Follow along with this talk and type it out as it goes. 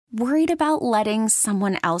Worried about letting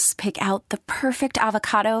someone else pick out the perfect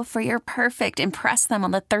avocado for your perfect impress them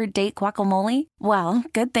on the third date guacamole? Well,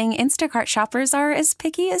 good thing Instacart shoppers are as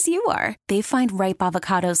picky as you are. They find ripe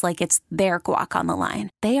avocados like it's their guac on the line.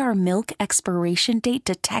 They are milk expiration date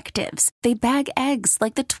detectives. They bag eggs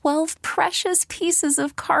like the 12 precious pieces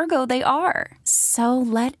of cargo they are. So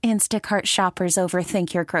let Instacart shoppers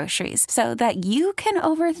overthink your groceries so that you can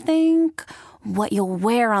overthink what you'll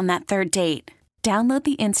wear on that third date. Download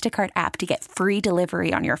the Instacart app to get free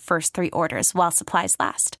delivery on your first 3 orders while supplies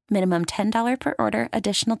last. Minimum $10 per order.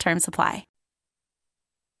 Additional terms apply.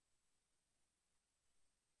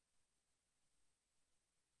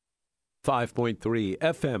 .3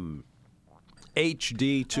 FM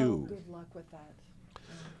HD2. Oh, good luck with that.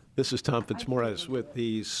 This is Tom Fitzmaurice with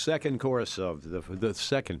the second chorus of the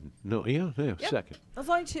second. No, second. That's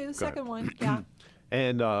only 2. Second one, yeah.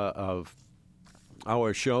 And of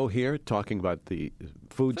our show here, talking about the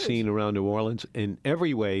food scene around New Orleans in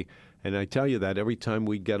every way. And I tell you that every time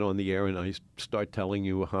we get on the air and I start telling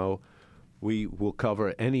you how we will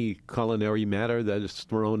cover any culinary matter that is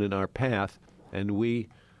thrown in our path. And we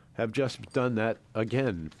have just done that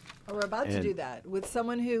again. We're about to do that with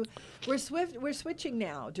someone who we're switching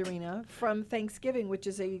now, Darina, from Thanksgiving, which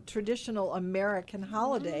is a traditional American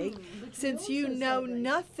holiday, since you know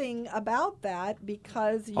nothing about that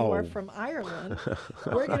because you are from Ireland.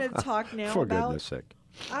 We're going to talk now For about goodness sake.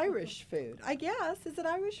 Irish food. I guess. Is it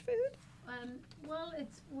Irish food? Well,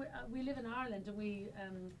 we live in Ireland and we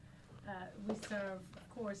serve, of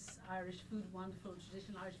course, Irish food, wonderful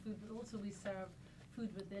traditional Irish food, but also we serve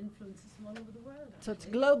food with influences from all over the world. Actually. So it's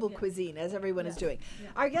global cuisine, as everyone is doing. Yeah.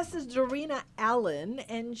 Our guest is Darina Allen,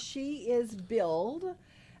 and she is billed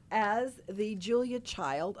as the Julia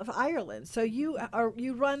Child of Ireland. So you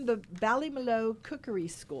run the Ballymaloe Cookery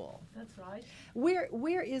School. That's right.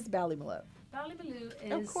 Where is Ballymaloe? Ballymaloe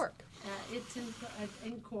is Cork. It's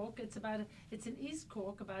in Cork. It's in East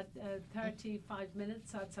Cork, about 35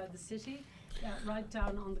 minutes outside the city. Right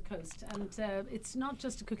down on the coast, and it's not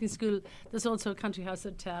just a cooking school. There's also a country house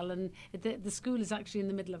hotel, and the school is actually in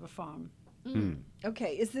the middle of a farm.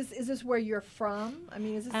 Okay, is this where you're from? I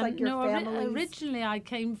mean, is this like your family? Originally I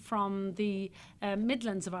came from the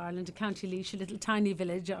Midlands of Ireland, to County Laois, a little tiny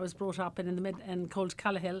village. I was brought up in called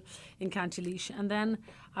Callahill in County Laois, and then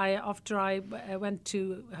after I went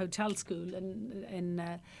to hotel school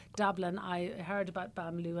in Dublin, I heard about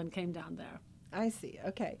Ballymaloe and came down there. I see.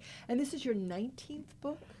 Okay. And this is your 19th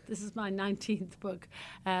book? This is my 19th book.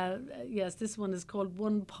 Yes, this one is called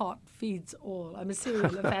One Pot Feeds All. I'm a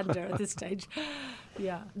serial offender at this stage.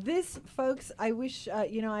 Yeah. This, folks, I wish,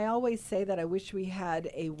 I always say that I wish we had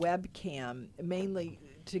a webcam, mainly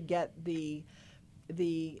to get the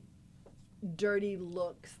dirty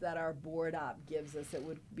looks that our board op gives us. It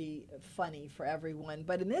would be funny for everyone.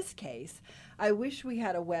 But in this case, I wish we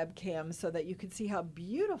had a webcam so that you could see how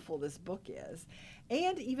beautiful this book is.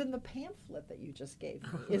 And even the pamphlet that you just gave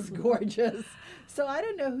me is gorgeous. So I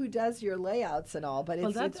don't know who does your layouts and all, but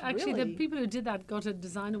it's actually really, the people who did that got a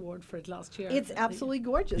design award for it last year. It's absolutely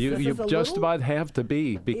gorgeous. You just about have to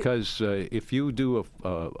be, because if you do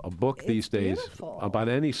a book these days about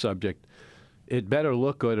any subject, it better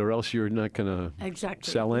look good, or else you're not going to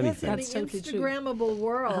sell anything. Yes, in the Instagrammable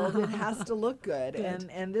world, it has to look good,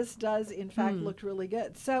 and this does, in fact, look really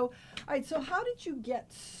good. So, all right. So, how did you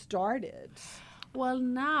get started? Well,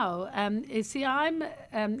 now, you see, I'm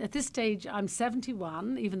at this stage, I'm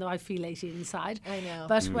 71, even though I feel 80 inside. I know.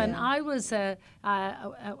 But when I was a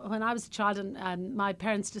child, and my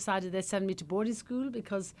parents decided they'd send me to boarding school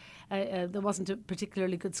because there wasn't a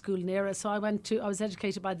particularly good school near us. So I was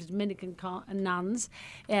educated by the Dominican nuns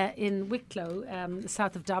in Wicklow,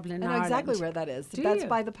 south of Dublin, I know Ireland. exactly where that is. That's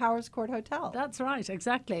by the Powers Court Hotel. That's right,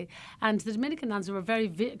 exactly. And the Dominican nuns were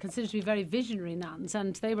considered to be very visionary nuns,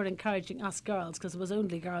 and they were encouraging us girls, because it was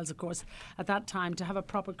only girls, of course, at that time, to have a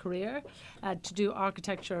proper career, to do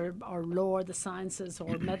architecture or law, or the sciences,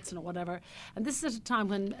 or medicine, or whatever. And this is at a time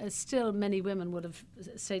when still many women would have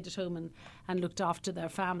stayed at home and looked after their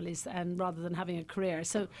families, and rather than having a career.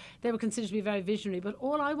 So they were considered to be very visionary. But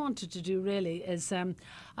all I wanted to do really is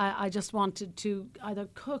I just wanted to either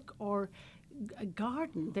cook or a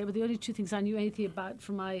garden. They were the only two things I knew anything about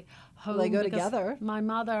from my home. They go together. My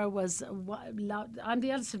mother was, I'm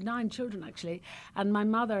the eldest of 9 children actually, and my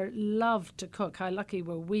mother loved to cook. How lucky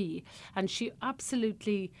were we? And she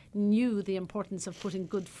absolutely knew the importance of putting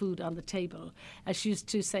good food on the table. As she used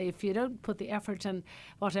to say, if you don't put the effort and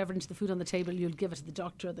whatever into the food on the table, you'll give it to the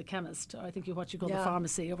doctor or the chemist, or I think what you call the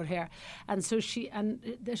pharmacy over here. And so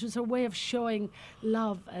this was her way of showing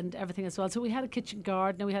love and everything as well. So we had a kitchen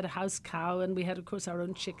garden, and we had a house cow, cow, and we had, of course, our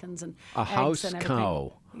own chickens and A eggs house and everything.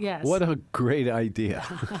 cow. Yes. What a great idea.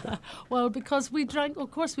 Well, because we drank,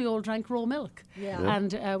 of course, we all drank raw milk, Yeah.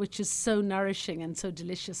 and which is so nourishing and so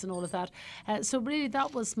delicious and all of that. So really,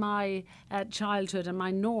 that was my childhood and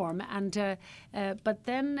my norm. And but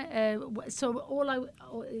then, so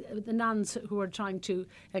the nuns who were trying to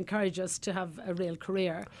encourage us to have a real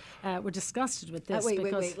career were disgusted with this. Wait,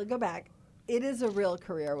 because go back. It is a real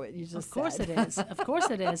career, what you just Of course said. it is. Of course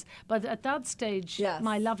it is. But at that stage, Yes.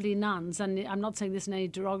 my lovely nuns, and I'm not saying this in any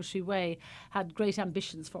derogatory way, had great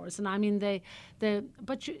ambitions for us. And I mean,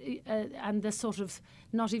 and the sort of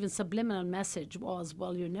not even subliminal message was,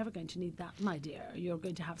 well, you're never going to need that, my dear. You're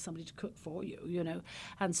going to have somebody to cook for you, you know,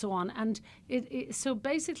 and so on. And so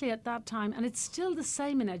basically at that time, and it's still the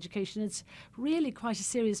same in education, it's really quite a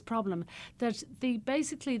serious problem that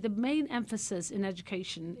basically the main emphasis in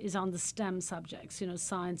education is on the STEM subjects, you know,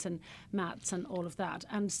 science and maths and all of that.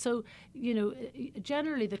 And so, you know,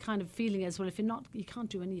 generally the kind of feeling is, well, if you can't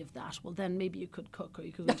do any of that, well, then maybe you could cook or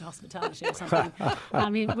you could go into hospitality or something. I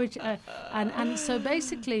mean, which, and so basically,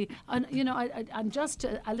 and you know, and just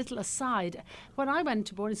a little aside, when I went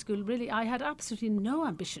to boarding school, really, I had absolutely no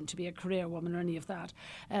ambition to be a career woman or any of that.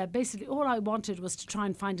 Basically, all I wanted was to try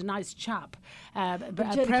and find a nice chap,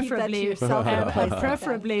 preferably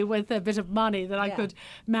with a bit of money that I could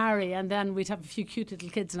marry, and then we'd have a few cute little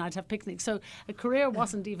kids and I'd have picnics. So a career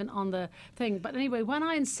wasn't even on the thing. But anyway, when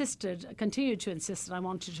I continued to insist that I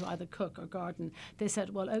wanted to either cook or garden, they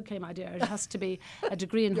said, well, okay, my dear, it has to be a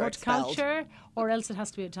degree in horticulture or else it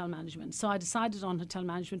has to be hotel management. So I decided on hotel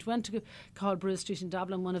management, went to Carl Brewer Street in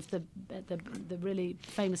Dublin, one of the really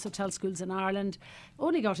famous hotel schools in Ireland.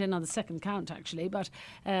 Only got in on the second count, actually, but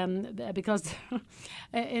because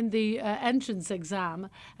in the entrance exam,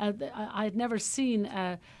 I had never seen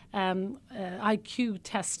IQ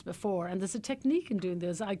test before, and there's a technique in doing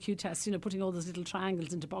those IQ tests, you know, putting all those little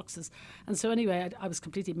triangles into boxes. And so anyway, I was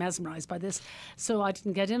completely mesmerised by this. So I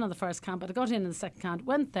didn't get in on the first count, but I got in the second count,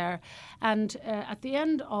 went there, and at the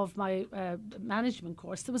end of my management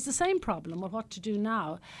course, there was the same problem of what to do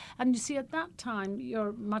now. And you see, at that time,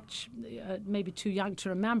 you're much, maybe too young to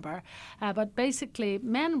remember, but basically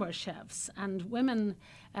men were chefs and women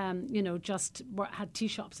you know, just had tea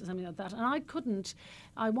shops or something like that, and I couldn't.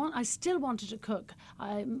 I still wanted to cook.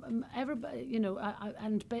 Everybody, you know,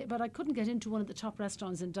 but I couldn't get into one of the top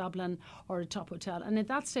restaurants in Dublin or a top hotel. And at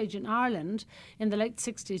that stage in Ireland, in the late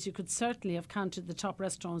 60s, you could certainly have counted the top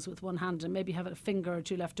restaurants with one hand and maybe have a finger or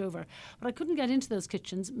two left over. But I couldn't get into those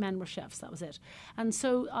kitchens. Men were chefs. That was it. And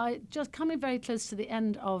so I just coming very close to the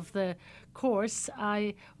end of the course,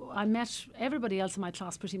 I met everybody else in my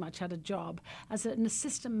class pretty much had a job as an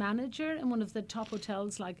assistant manager in one of the top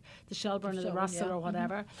hotels like the Shelbourne or the Russell or whatever.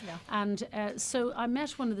 Mm-hmm. Yeah. And so I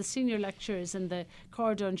met one of the senior lecturers in the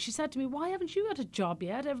corridor, and she said to me, why haven't you got a job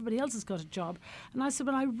yet? Everybody else has got a job. And I said,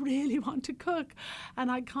 well, I really want to cook, and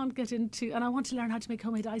I can't get into, and I want to learn how to make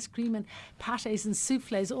homemade ice cream and pâtés and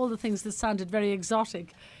soufflés, all the things that sounded very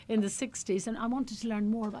exotic in the 60s, and I wanted to learn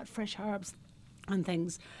more about fresh herbs and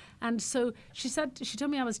things. And so she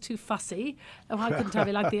told me I was too fussy. I couldn't have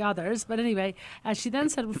it like the others. But anyway, she then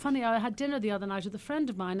said, well, funny, I had dinner the other night with a friend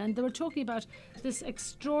of mine, and they were talking about this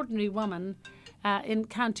extraordinary woman in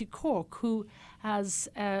County Cork who has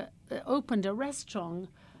opened a restaurant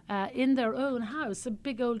in their own house, a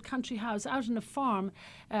big old country house out on a farm,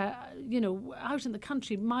 you know, out in the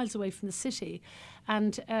country, miles away from the city.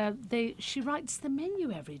 And she writes the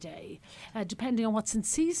menu every day, depending on what's in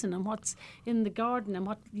season and what's in the garden and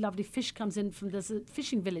what lovely fish comes in from. There's a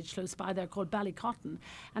fishing village close by there called Ballycotton,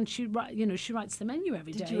 and she writes the menu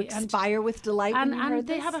every day. Did you expire with delight when you heard And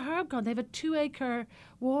they this? have a herb garden. They have a 2-acre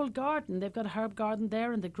walled garden. They've got a herb garden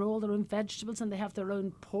there, and they grow all their own vegetables, and they have their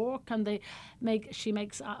own pork, and she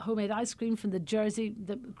makes homemade ice cream from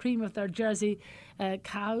the cream of their Jersey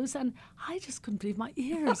cows, and I just couldn't believe my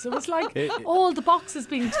ears. It was like all the boxes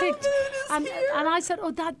being ticked. And I said,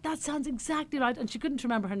 oh, that sounds exactly right. And she couldn't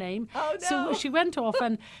remember her name. Oh, no. So she went off,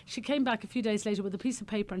 and she came back a few days later with a piece of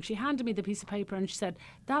paper, and she handed me the piece of paper, and she said,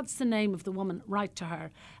 that's the name of the woman, write to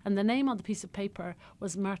her. And the name on the piece of paper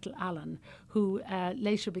was Myrtle Allen, who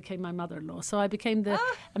later became my mother-in-law. So I became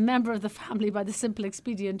a member of the family by the simple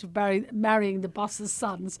expedient of marrying the boss's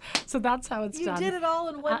son. times. So that's how it's You done. did it all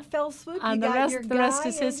in one fell swoop. and You the got rest- your the rest guy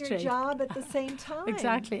is and history. your job at the same time.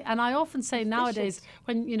 Exactly, and I often say nowadays,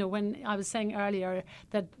 when I was saying earlier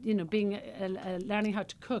that being learning how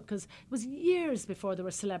to cook, because it was years before there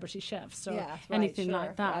were celebrity chefs or Yeah, right, anything sure,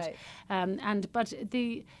 like that. right. But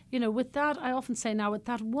with that, I often say now, with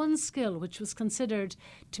that one skill which was considered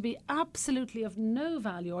to be absolutely of no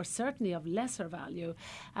value, or certainly of lesser value,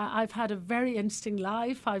 I've had a very interesting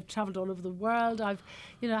life. I've travelled all over the world. I've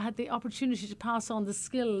had the opportunity to pass on the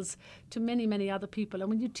skills to many, many other people. And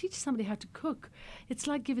when you teach somebody how to cook, it's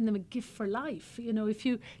like giving them a gift for life. If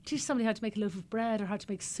you teach somebody how to make a loaf of bread or how to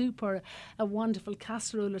make soup or a wonderful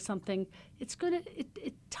casserole or something, it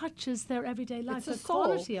touches their everyday life, It's the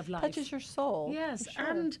quality of life. Touches your soul. Yes, for sure.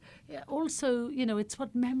 and also, it's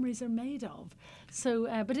what memories are made of. So,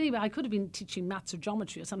 but anyway, I could have been teaching maths or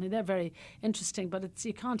geometry or something. They're very interesting, but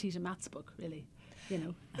you can't eat a maths book, really.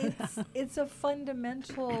 It's a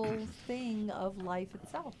fundamental thing of life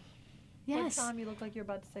itself. Yes. Tom, you look like you're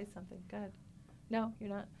about to say something. Go ahead. No, you're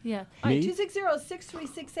not. Yeah. All right, Me?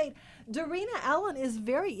 260-6368. Dorina Allen is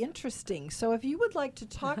very interesting. So if you would like to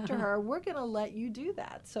talk to her, we're going to let you do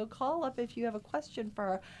that. So call up if you have a question for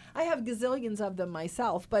her. I have gazillions of them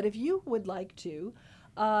myself, but if you would like to,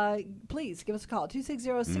 please give us a call,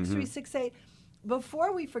 260-6368.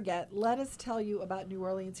 Before we forget, let us tell you about New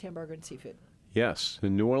Orleans Hamburger and Seafood. Yes, the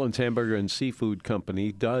New Orleans Hamburger and Seafood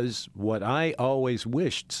Company does what I always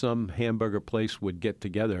wished some hamburger place would get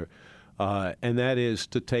together, and that is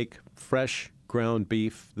to take fresh ground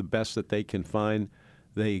beef, the best that they can find.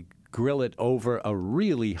 They grill it over a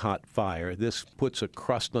really hot fire. This puts a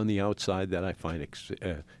crust on the outside that I find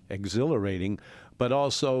exhilarating, but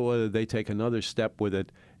also they take another step with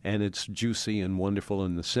it, and it's juicy and wonderful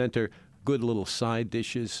in the center. Good little side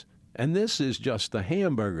dishes. And this is just the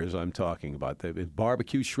hamburgers I'm talking about. The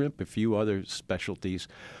barbecue shrimp, a few other specialties.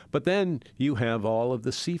 But then you have all of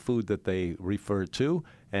the seafood that they refer to,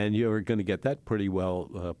 and you're going to get that pretty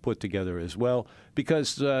well put together as well.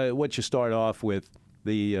 Because what you start off with,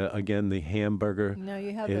 the hamburger. No,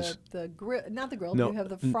 you have the grill, not the grill. No, You have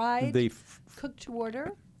the fried, the cooked to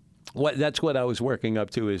order. That's what I was working up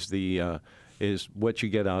to, is is what you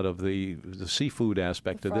get out of the seafood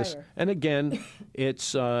aspect of this. fryer. And again,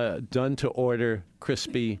 it's done to order,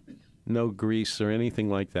 crispy, no grease or anything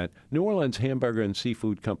like that. New Orleans Hamburger and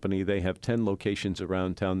Seafood Company, they have 10 locations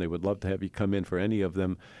around town. They would love to have you come in for any of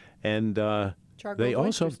them. And they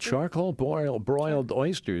also have oysters, too. charcoal broiled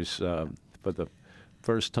oysters for the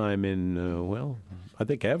first time in, I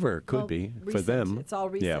think ever could be for Recent. them. It's all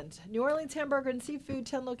Yeah. recent. New Orleans Hamburger and Seafood,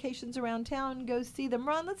 10 locations around town. Go see them.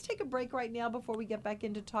 Ron, let's take a break right now before we get back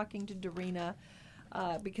into talking to Dorina,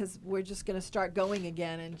 because we're just going to start going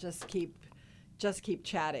again and just keep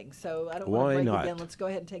chatting. So I don't want Why to break not? again. Let's go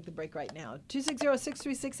ahead and take the break right now.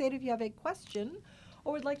 260-6368 if you have a question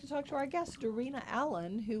or would like to talk to our guest, Dorina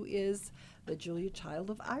Allen, who is the Julia Child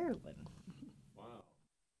of Ireland.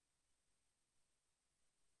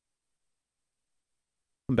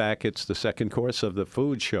 Back, it's the second course of the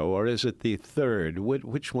food show, or is it the third?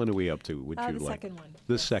 Which one are we up to? Would you The like? second one.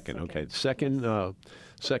 The Yes, second, second. okay.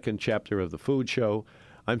 Second chapter of the food show.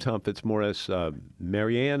 I'm Tom Fitzmaurice.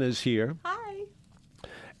 Marianne is here, Hi.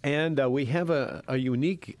 and we have a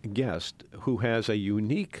unique guest who has a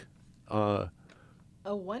unique,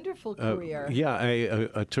 A wonderful career.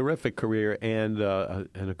 a terrific career and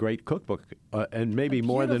a great cookbook, and maybe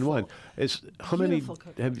more than one. How many beautiful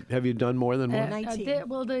cookbook. have you done more than one?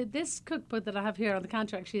 19. This cookbook that I have here on the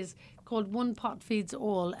counter actually is called One Pot Feeds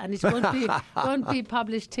All, and it won't be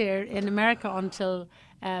published here in America until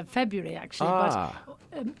February, actually. Ah.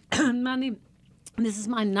 But this is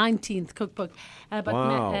my 19th cookbook, but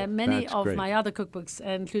Wow, many that's of great. my other cookbooks,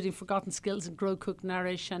 including Forgotten Skills and Grow Cook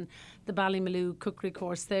Narration, the Ballymaloe Cookery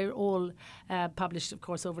Course, they're all published, of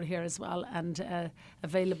course, over here as well, and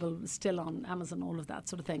available still on Amazon, all of that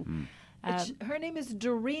sort of thing. Her name is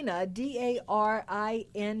Dorina, Darina,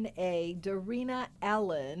 Dorina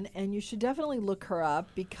Allen, and you should definitely look her up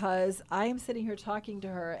because I am sitting here talking to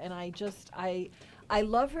her, and I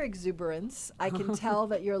love her exuberance. I can tell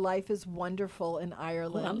that your life is wonderful in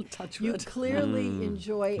Ireland. Well, touch You wood. clearly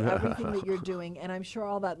enjoy everything that you're doing, and I'm sure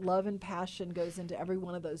all that love and passion goes into every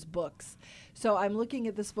one of those books. So I'm looking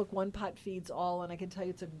at this book, One Pot Feeds All, and I can tell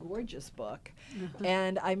you it's a gorgeous book.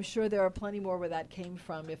 And I'm sure there are plenty more where that came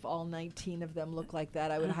from. If all 19 of them look like that,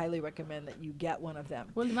 I would highly recommend that you get one of them.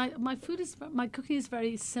 Well, my cooking is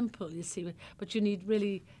very simple, you see, but you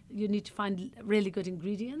need to find really good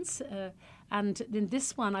ingredients. And in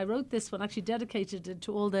this one, I wrote this one, actually dedicated it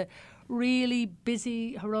to all the really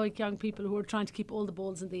busy, heroic young people who are trying to keep all the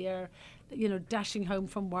balls in the air, dashing home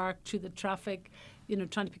from work through the traffic,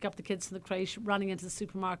 trying to pick up the kids from the crèche, running into the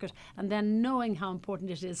supermarket, and then knowing how important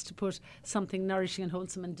it is to put something nourishing and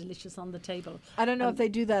wholesome and delicious on the table. I don't know if they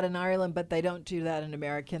do that in Ireland, but they don't do that in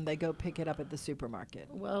America. They go pick it up at the supermarket.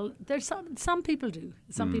 Well, there's some people do.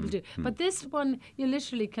 Some people do. But this one, you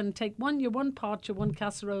literally can take your one pot, your one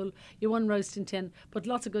casserole, your one roasting tin, put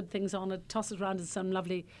lots of good things on it, toss it around in some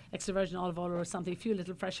lovely extra virgin olive oil or something, a few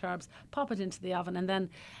little fresh herbs, pop it into the oven, and then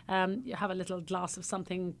you have a little glass of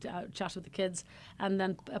something, chat with the kids, and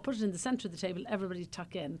then put it in the centre of the table, everybody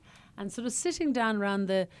tuck in. And sort of sitting down around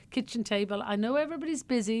the kitchen table. I know everybody's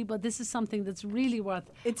busy, but this is something that's really worth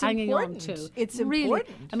hanging on to. It's really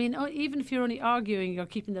important. I mean, even if you're only arguing, you're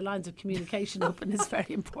keeping the lines of communication open is very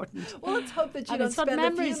important. Well, let's hope that you And don't it's what spend a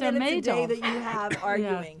few memories are minutes a made day of. that you have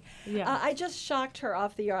arguing. Yeah. I just shocked her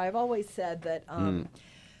off the air. I've always said that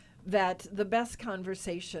that the best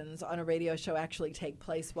conversations on a radio show actually take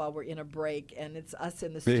place while we're in a break, and it's us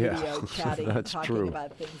in the studio chatting and That's talking true.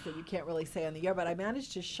 about things that you can't really say on the air. But I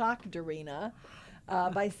managed to shock Dorina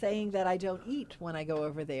by saying that I don't eat when I go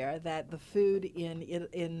over there, that the food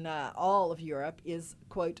in all of Europe is,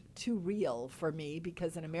 quote, too real for me,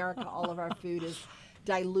 because in America all of our food is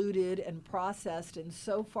diluted and processed and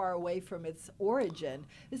so far away from its origin.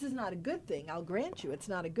 This is not a good thing. I'll grant you it's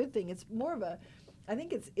not a good thing. It's more of I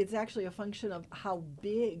think it's actually a function of how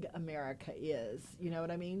big America is. You know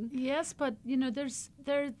what I mean? Yes, but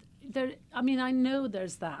I mean, I know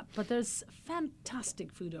there's that, but there's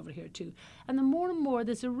fantastic food over here too. And the more and more,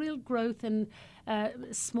 there's a real growth in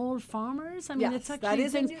small farmers. I mean, Yes, it's actually that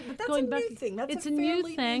is a things new- but that's going a back. new thing. That's it's a a new fairly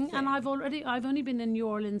new thing, thing. and I've only been in New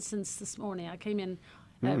Orleans since this morning. I came in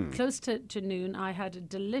close to noon. I had a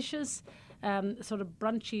delicious. Sort of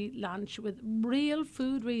brunchy lunch with real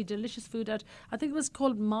food, really delicious food. I think it was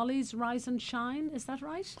called Molly's Rise and Shine. Is that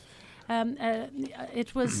right?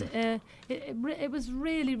 It was it was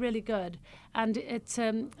really, really good, and it's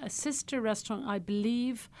a sister restaurant, I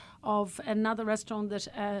believe, of another restaurant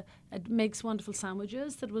that makes wonderful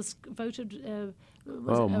sandwiches. That was voted.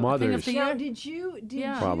 Was it a thing of Mother's. the Now, year? did you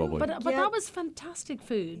Probably. But that was fantastic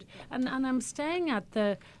food, and I'm staying at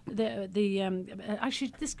the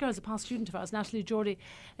actually this girl's a past student of ours, Natalie Geordie,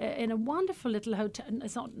 in a wonderful little hotel.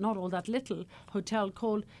 It's not all that little hotel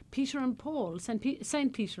called Peter and Paul, Saint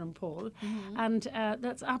Peter and Paul, and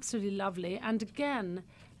that's absolutely lovely. And again.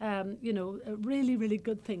 Really, really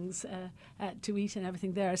good things to eat and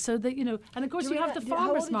everything there. So that and of course you have the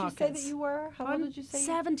farmers markets. How old did you say that you were? How old did you say?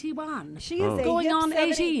 71. She is a going hip on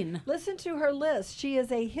 70 18. Listen to her list. She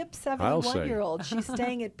is a hip I'll say. 71-year-old. She's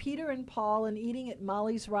staying at Peter and Paul and eating at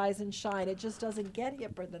Molly's Rise and Shine. It just doesn't get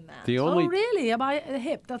hipper than that. The only Oh, really? Am I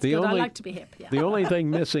hip? That's the good. I only- like to be hip. Yeah. the only thing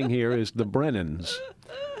missing here is the Brennans.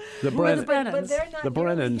 The Who are the Brennan. But they're not The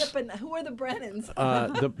nearly Brennans. hip. Who are the Brennans?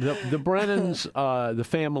 The Brennans, the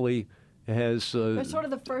family has They're sort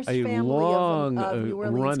of the first a family long of New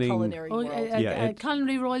Orleans running. culinary world. Yeah,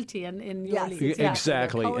 culinary royalty in New Yes, Orleans. exactly.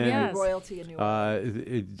 Exactly, They're culinary and- royalty in New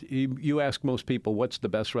Orleans. You ask most people what's the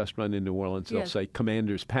best restaurant in New Orleans, they'll Yes. say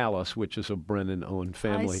Commander's Palace, which is a Brennan-owned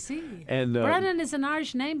family. I see. And Brennan is an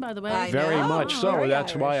Irish name, by the way. I very know. much so. Very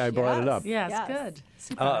That's why I Irish. brought it up. Yes, Yes. good.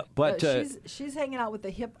 Super. But she's hanging out with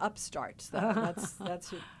the hip upstarts. That's where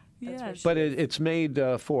Yes. she But is. it's made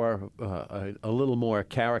for a little more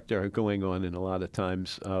character going on in a lot of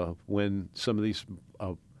times when some of these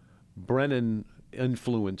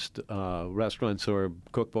Brennan-influenced restaurants or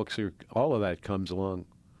cookbooks or all of that comes along.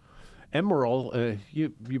 Emerald,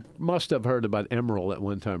 you must have heard about Emerald at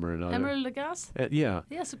one time or another. Emerald Lagasse? Yeah.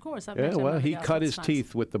 Yes, of course. I've Yeah, met well, Emerald he Lagasse. cut his That's nice.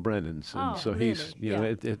 teeth with the Brennans, and Oh, so he's, really? you know,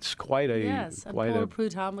 Yeah. it's quite a, Yes, and quite Paul a.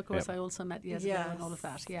 Prudhomme, of course, I also met years ago and all of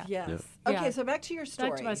that. Yeah. Yes. Yeah. Okay, so back to your story.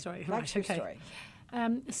 Back to my story. Back Right, to your okay. story.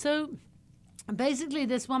 So basically,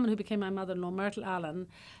 this woman who became my mother-in-law, Myrtle Allen,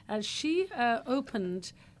 she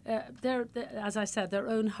opened as I said, their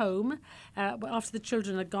own home after the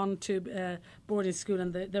children had gone to boarding school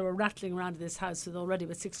and they were rattling around this house already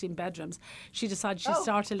with 16 bedrooms. She decided she'd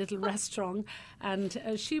start a little restaurant, and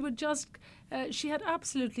she would just. She had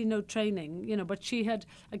absolutely no training, but she had,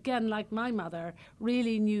 again, like my mother,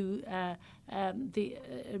 really knew the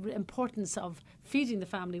importance of feeding the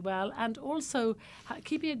family well, and also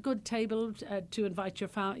keeping a good table to invite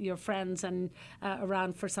your friends and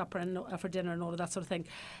around for supper and for dinner and all of that sort of thing.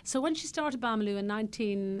 So when she started Bamilou in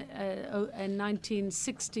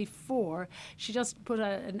 1964, she just put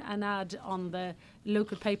an ad on the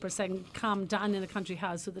local paper saying, "Come down in a country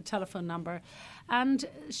house," with a telephone number. And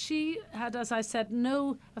she had, as I said,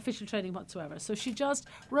 no official training whatsoever. So she just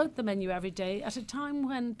wrote the menu every day. At a time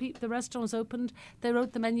when the restaurants opened, they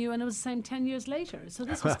wrote the menu, and it was the same 10 years later. So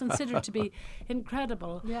this was considered to be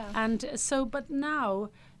incredible. Yeah. And so, but now,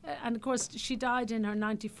 and of course she died in her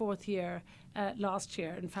 94th year last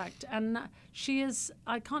year, in fact, and she is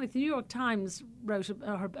iconic. The New York Times wrote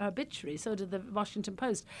her obituary, so did the Washington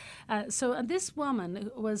Post. And this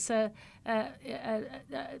woman was a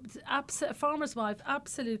farmer's wife,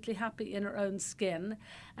 absolutely happy in her own skin,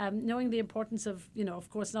 knowing the importance of, of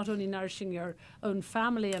course, not only nourishing your own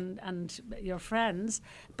family and your friends,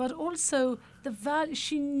 but also the value.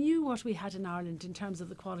 She knew what we had in Ireland in terms of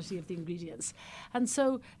the quality of the ingredients. And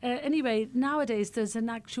so, anyway, nowadays there's an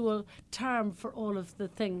actual term for all of the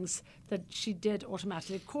things that she did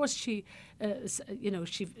automatically. Of course, she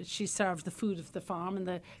served the food of the farm and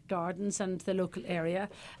the gardens and the local area,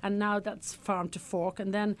 and now that's farm to fork.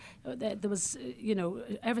 And then there was,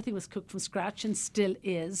 everything was cooked from scratch and still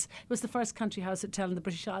is. It was the first country house hotel in the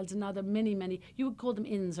British Isles, and now there are many, you would call them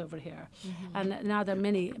inns over here. And now there are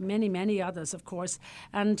many others, of course.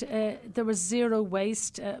 And there was zero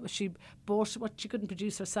waste. She bought what she couldn't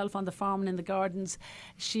produce herself on the farm and in the gardens.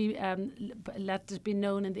 She let it be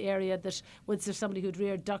known in the area that was there somebody who'd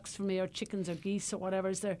reared ducks for me, or chickens or geese or whatever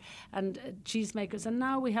is there, and cheesemakers. And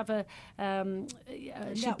now we have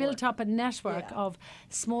she built up a network of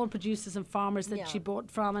small producers and farmers that she bought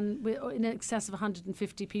from, and in excess of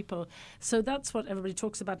 150 people. So that's what everybody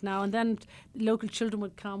talks about now. And then local children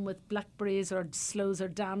would come with blackberries or sloes or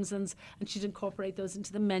damsons, and she'd incorporate those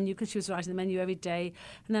into the menu because she was writing the menu every day.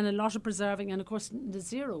 And then a lot of preserving, and of course the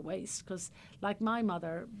zero waste, because like my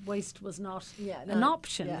mother, waste was not an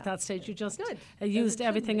option at that stage. You just used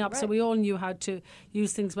everything up, so we all knew how to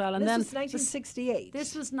use things well. And this then was 1968.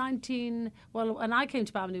 This was when I came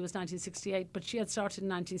to Ballymaloe it was 1968, but she had started in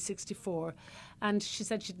 1964. And she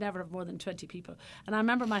said she'd never have more than 20 people. And I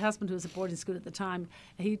remember my husband, who was at boarding school at the time,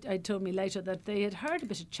 he told me later that they had heard a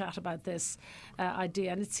bit of chat about this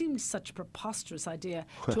idea, and it seemed such a preposterous idea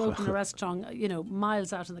to open a restaurant,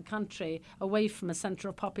 miles out in the country, away from a centre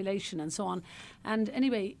of population and so on. And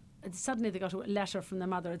anyway, suddenly they got a letter from their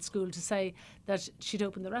mother at school to say that she'd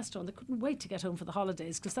opened the restaurant. They couldn't wait to get home for the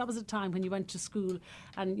holidays, because that was a time when you went to school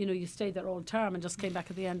and you stayed there all term and just came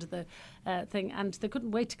back at the end of the thing, and they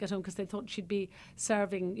couldn't wait to get home because they thought she'd be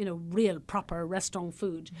serving real proper restaurant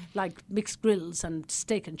food like mixed grills and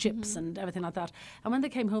steak and chips and everything like that. And when they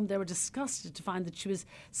came home, they were disgusted to find that she was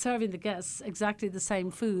serving the guests exactly the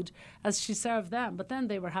same food as she served them, but then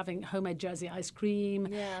they were having homemade Jersey ice cream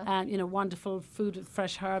and wonderful food with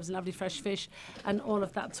fresh herbs, lovely fresh fish and all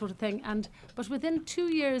of that sort of thing. But within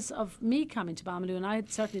 2 years of me coming to Ballymaloe,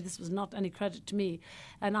 and certainly this was not any credit to me,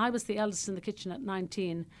 and I was the eldest in the kitchen at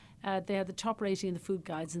 19, they had the top rating in the food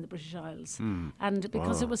guides in the British Isles. And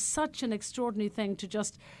because it was such an extraordinary thing to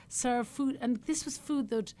just serve food, and this was food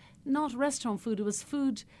that, not restaurant food, it was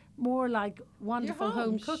food more like wonderful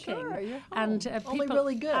home cooking. Sure, and only people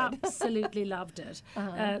really good. absolutely loved it.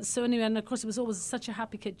 So anyway, and of course it was always such a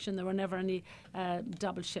happy kitchen. There were never any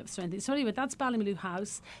double shifts or anything. So anyway, that's Ballymaloe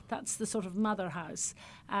House. That's the sort of mother house.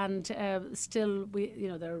 And still,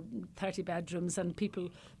 there are 30 bedrooms, and people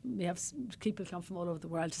come from all over the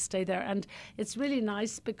world to stay there. And it's really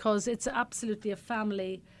nice because it's absolutely a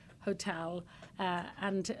family hotel,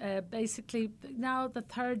 and basically now the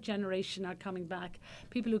third generation are coming back.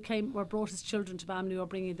 People who were brought as children to Ballymaloe are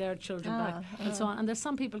bringing their children back and so on. And there's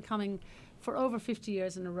some people coming for over 50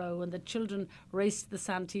 years in a row, and the children race the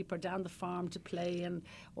sandkeeper down the farm to play and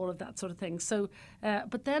all of that sort of thing. So,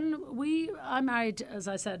 but then I married, as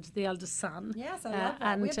I said, the eldest son. Yes, I love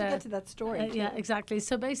that. We have to get to that story. Yeah, exactly.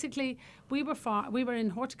 So basically, we were in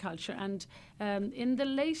horticulture, and in the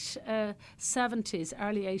late 70s,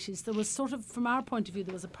 early 80s, there was sort of, from our point of view,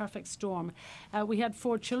 there was a perfect storm. We had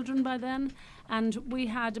 4 children by then, and we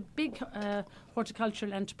had a big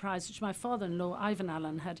horticultural enterprise, which my father-in-law, Ivan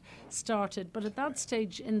Allen, had started. But at that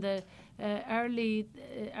stage, in the early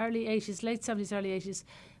 80s, late 70s, early 80s,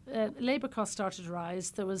 labour costs started to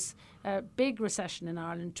rise. There was a big recession in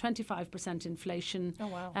Ireland, 25% inflation. Oh,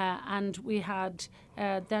 wow. And we had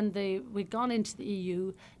we'd gone into the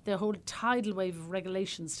EU. The whole tidal wave of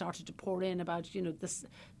regulations started to pour in about, the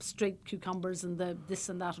straight cucumbers and the this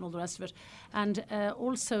and that and all the rest of it. And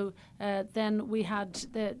also then we had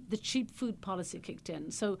the cheap food policy kicked in.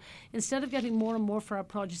 So instead of getting more and more for our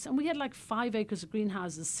produce, and we had like 5 acres of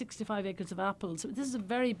greenhouses, 65 acres of apples. This is a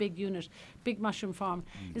very big unit, big mushroom farm.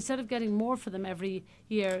 Instead of getting more for them every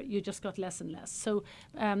year, you just got less and less. So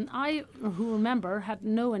I, who remember, had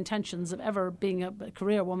no intentions of ever being a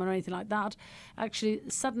career woman or anything like that. Actually,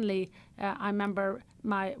 suddenly, I remember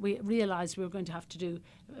we realised we were going to have to do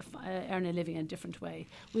earn a living in a different way.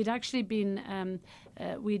 We'd actually been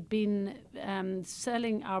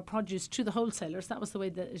selling our produce to the wholesalers. That was the way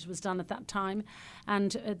that it was done at that time.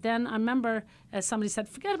 And then I remember somebody said,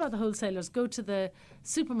 forget about the wholesalers, go to the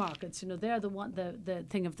supermarkets. You know, they're the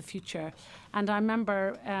thing of the future. And I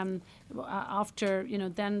remember after, you know,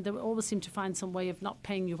 then they always seem to find some way of not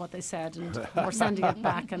paying you what they said or sending it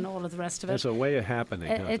back and all of the rest of it. It's a way of happening.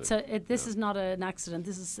 This is not an accident.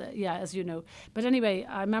 This is, as you know. But anyway,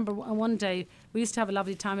 I remember one day we used to have a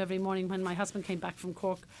lovely time every morning when my husband came back from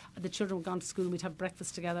Cork. The children were gone to school and we'd have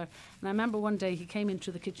breakfast together. And I remember one day he came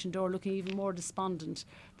into the kitchen door looking even more despondent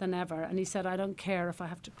than ever. And he said, I don't care if I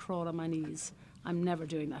have to crawl on my knees. I'm never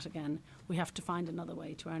doing that again. We have to find another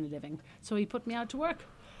way to earn a living. So he put me out to work.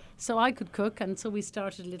 So I could cook, and so we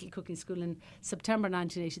started a little cooking school in September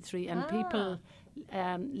 1983. And people,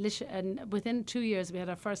 and within 2 years, we had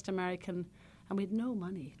our first American, and we had no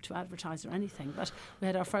money to advertise or anything, but we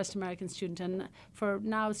had our first American student. And for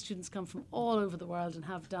now, students come from all over the world and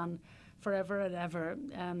have done forever and ever.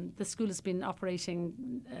 The school has been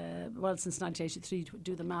operating, since 1983. To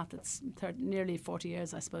do the math, it's nearly 40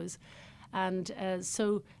 years, I suppose. And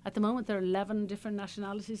so at the moment there are 11 different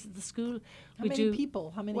nationalities at the school. How many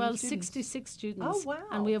people? How many students? 66 students. Oh, wow.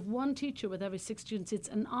 And we have one teacher with every 6 students. It's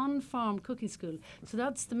an on-farm cooking school. So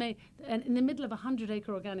that's in the middle of a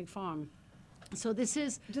 100-acre organic farm. So this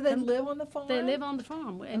is... Do they live on the farm? They live on the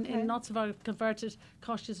farm in lots of our converted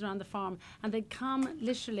cottages around the farm. And they come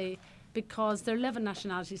literally because there are 11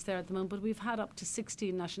 nationalities there at the moment, but we've had up to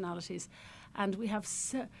 16 nationalities. And we have...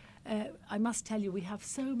 I must tell you, we have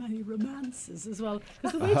so many romances as well.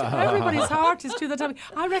 Because everybody's heart is to the topic.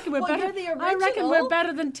 I reckon we're better. You're the original. I reckon we're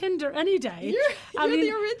better than Tinder any day. You're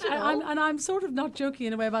the original. And I'm sort of not joking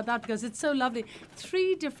in a way about that because it's so lovely.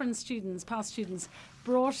 3 different students, past students,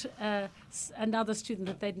 brought another student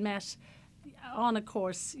that they'd met on a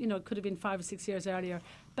course, you know, it could have been 5 or 6 years earlier,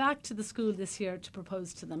 back to the school this year to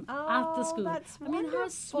propose to them at the school. That's wonderful. I mean, how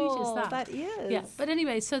sweet is that? That is. Yeah, but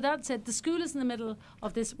anyway, so that's it. The school is in the middle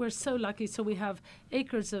of this. We're so lucky. So we have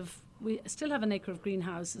acres of... We still have an acre of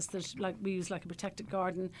greenhouses. There's we use like a protected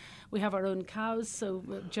garden. We have our own cows, so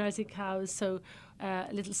Jersey cows. So a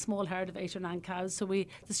little small herd of 8 or 9 cows. So the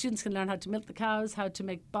students can learn how to milk the cows, how to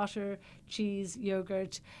make butter, cheese,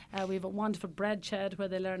 yogurt. We have a wonderful bread shed where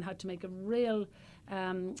they learn how to make a real,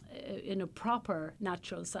 proper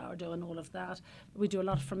natural sourdough and all of that. We do a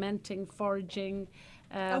lot of fermenting, foraging.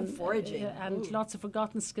 Foraging. And lots of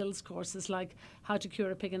forgotten skills courses like how to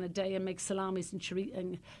cure a pig in a day and make salamis and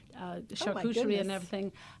charcuterie and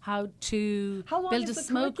everything. How to build a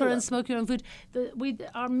smoker and smoke your own food.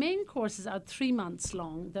 Our main courses are 3 months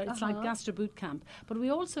long. It's like gastro boot camp. But we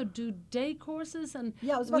also do day courses and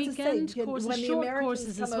weekend courses, when short the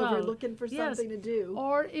courses come as well. Over looking for something to do.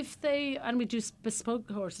 Or and we do bespoke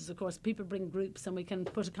courses, of course. People bring groups and we can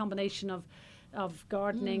put a combination of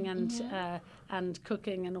gardening and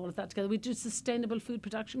cooking and all of that together. We do sustainable food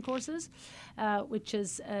production courses, which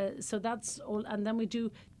is so that's all. And then we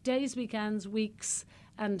do days, weekends, weeks,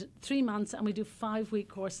 and 3 months, and we do 5-week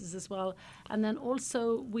courses as well. And then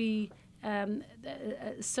also we.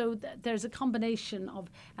 There's a combination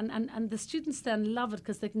of and the students then love it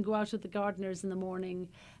because they can go out with the gardeners in the morning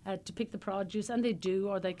to pick the produce, and they do,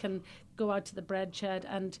 or they can go out to the bread shed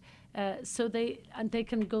and so they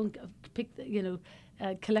can go and pick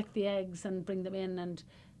collect the eggs and bring them in and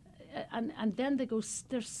then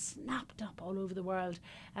they're snapped up all over the world.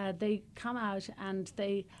 They come out and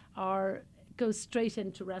they go straight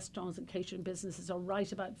into restaurants and catering businesses or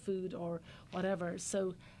write about food or whatever.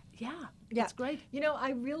 So yeah, it's great. You know,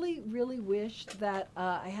 I really, really wished that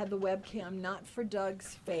I had the webcam not for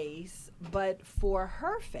Doug's face, but for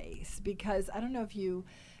her face, because I don't know if you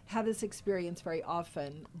have this experience very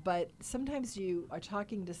often, but sometimes you are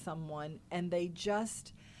talking to someone and they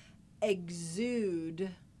just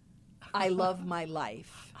exude, I love my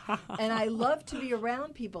life. And I love to be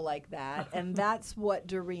around people like that, and that's what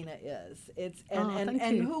Darina is.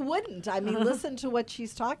 And who wouldn't? I mean, listen to what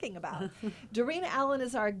she's talking about. Darina Allen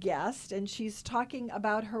is our guest, and she's talking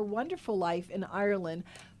about her wonderful life in Ireland.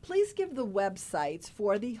 Please give the websites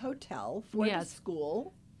for the hotel, for the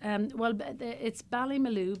school. It's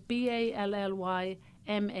Ballymaloe,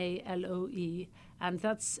 BALLYMALOE, and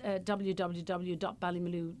that's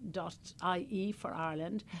www.ballymaloe.ie for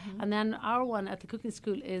Ireland. And then our one at the cooking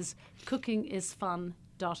school is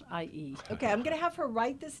cookingisfun.ie. Okay, I'm going to have her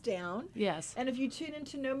write this down. Yes. And if you tune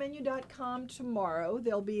into nomenu.com tomorrow,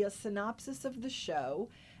 there'll be a synopsis of the show.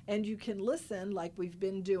 and you can listen like we've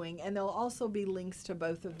been doing, and there'll also be links to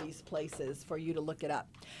both of these places for you to look it up.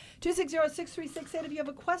 260-6368. If you have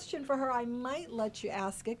a question for her, I might let you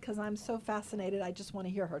ask it because I'm so fascinated. I just want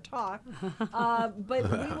to hear her talk.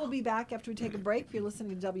 But we will be back after we take a break. You're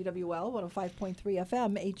listening to WWL 105.3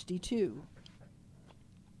 FM HD2.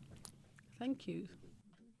 Thank you.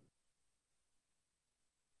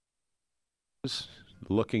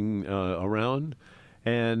 Looking around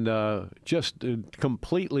and just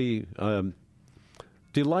completely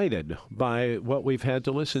delighted by what we've had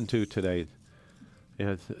to listen to today.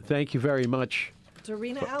 Thank you very much.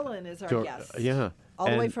 Dorina Allen is our guest. Yeah. All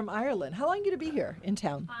the way from Ireland. How long are you going to be here in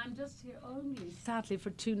town? I'm just here only, sadly, for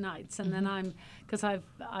 2 nights, and then because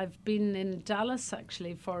I've been in Dallas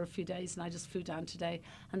actually for a few days, and I just flew down today,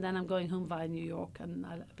 and then I'm going home via New York, and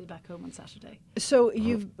I'll be back home on Saturday. So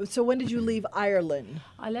so when did you leave Ireland?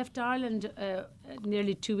 I left Ireland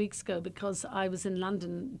nearly 2 weeks ago because I was in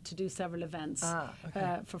London to do several events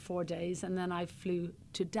for 4 days, and then I flew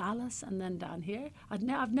to Dallas and then down here. I've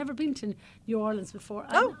never been to New Orleans before.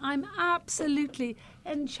 Oh. I'm absolutely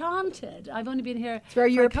enchanted. I've only been here It's very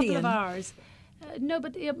for European. a couple of hours. No,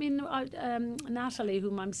 but I mean, Natalie,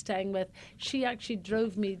 whom I'm staying with, she actually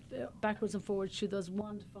drove me backwards and forwards through those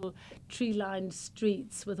wonderful tree-lined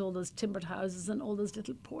streets with all those timbered houses and all those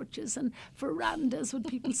little porches and verandas with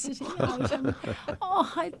people sitting out. And,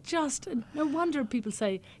 no wonder people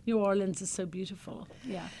say New Orleans is so beautiful.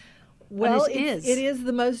 Yeah. Well, it is. It is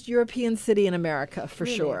the most European city in America, for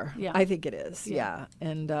Really? sure. Yeah. I think it is, yeah.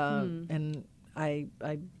 And I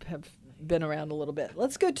have been around a little bit.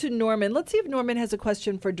 Let's go to Norman. Let's see if Norman has a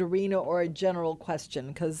question for Dorina or a general question,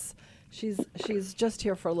 because she's just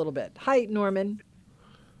here for a little bit. Hi, Norman.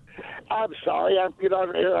 I'm sorry. I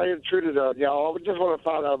intruded on y'all. I just want to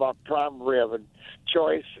find out about prime rib and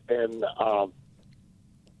choice, and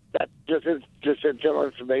that just general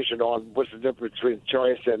information on what's the difference between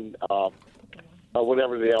choice and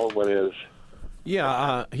whatever the other one is.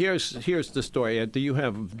 Yeah, here's the story. Do you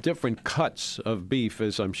have different cuts of beef,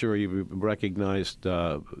 as I'm sure you've recognized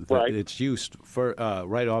that Right. it's used for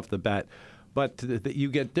right off the bat, but you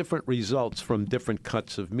get different results from different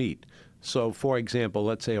cuts of meat. So, for example,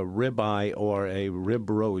 let's say a ribeye or a rib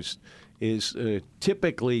roast is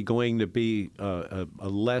typically going to be a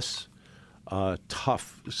less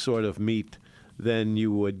tough sort of meat than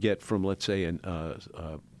you would get from, let's say,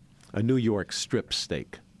 a New York strip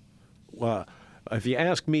steak. If you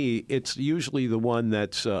ask me, it's usually the one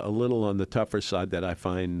that's a little on the tougher side that I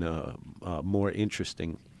find more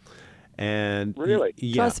interesting. And Really?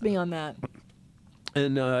 Yeah. Trust me on that.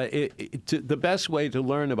 And the best way to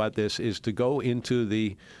learn about this is to go into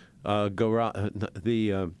the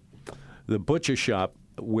butcher shop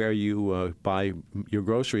where you buy your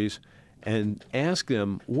groceries and ask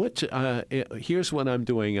them, here's what I'm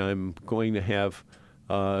doing. I'm going to have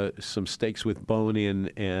some steaks with bone in,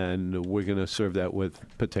 and we're going to serve that with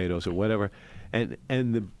potatoes or whatever. And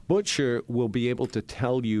the butcher will be able to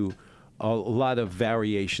tell you a lot of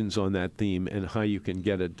variations on that theme and how you can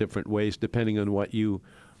get it different ways depending on what you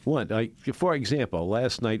want. For example,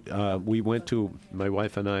 last night my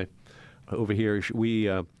wife and I over here,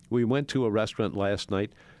 we went to a restaurant last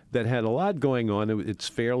night that had a lot going on. It's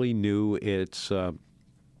fairly new. It's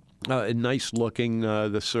nice looking.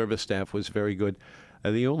 The service staff was very good.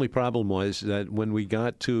 The only problem was that when we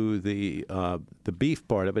got to the beef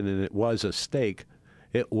part of it, and it was a steak,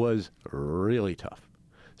 it was really tough.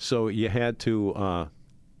 So you had to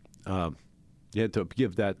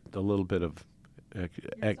give that a little bit of. Not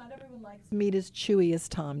everyone likes meat as chewy as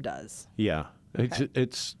Tom does. Yeah, Okay.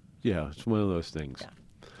 it's one of those things. Yeah.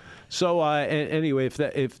 So anyway,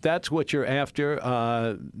 if that's what you're after,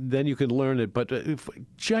 then you can learn it. But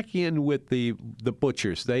check in with the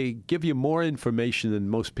butchers. They give you more information than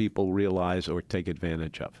most people realize or take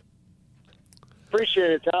advantage of.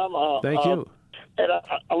 Appreciate it, Tom. Thank you. And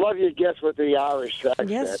I love your guest with the Irish accent.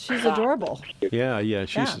 Yes, she's adorable. Yeah.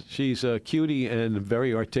 She's a cutie and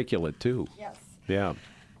very articulate too. Yes. Yeah.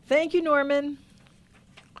 Thank you, Norman.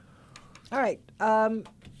 All right.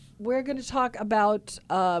 We're going to talk about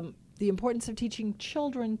the importance of teaching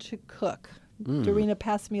children to cook. Dorina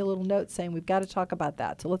passed me a little note saying we've got to talk about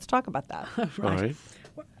that. So let's talk about that. All right.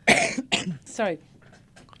 Sorry.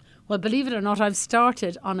 Well, believe it or not, I've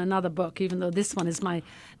started on another book, even though this one is my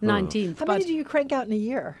 19th. How many do you crank out in a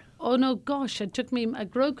year? Oh, no, gosh, it took me,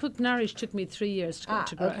 Grow, Cook, Nourish took me 3 years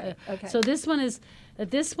to grow. Okay. So this one is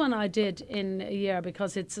This one I did in a year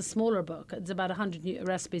because it's a smaller book. It's about 100 new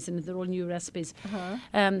recipes, and they're all new recipes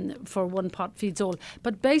for One Pot Feeds All.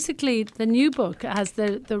 But basically, the new book has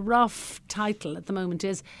the rough title at the moment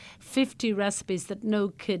is 50 recipes that no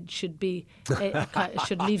kid should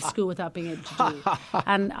should leave school without being able to do.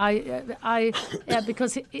 And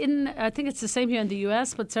because I think it's the same here in the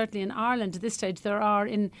US, but certainly in Ireland at this stage, there are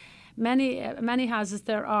in many houses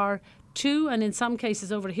there are 2, and in some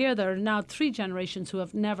cases over here there are now 3 generations who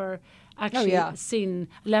have never actually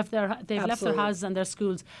left their houses and their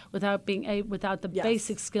schools without the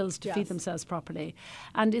basic skills to feed themselves properly.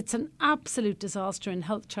 And it's an absolute disaster in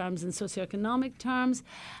health terms and socioeconomic terms.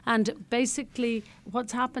 And basically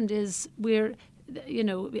what's happened is we're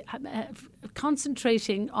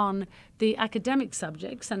concentrating on the academic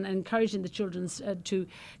subjects and encouraging the children to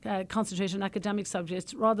concentrate on academic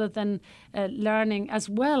subjects rather than learning as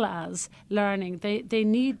well as learning. They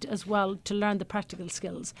need as well to learn the practical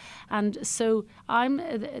skills. And so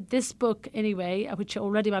this book anyway, which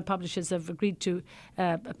already my publishers have agreed to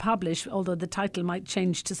publish, although the title might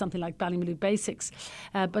change to something like Ballymaloe Basics.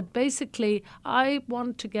 But basically I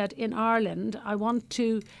want to get in Ireland,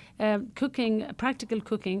 practical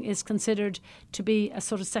cooking is considered to be a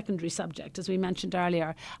sort of secondary subject, as we mentioned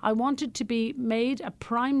earlier. I want it to be made a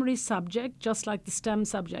primary subject, just like the STEM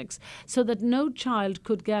subjects, so that no child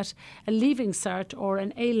could get a leaving cert or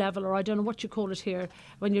an A-level, or I don't know what you call it here,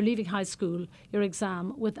 when you're leaving high school, your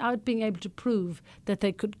exam, without being able to prove that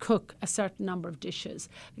they could cook a certain number of dishes.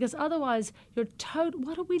 Because otherwise,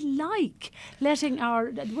 what are we like?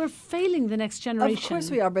 We're failing the next generation. Of course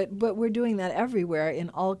we are, but we're doing that everywhere in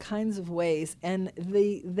all kinds of ways, and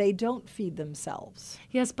they don't feed themselves.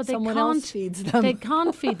 Yes, but someone else feeds them. They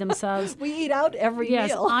can't feed themselves. We eat out every meal.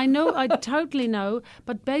 Yes, I know, I totally know.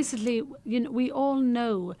 But basically, we all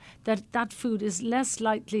know that food is less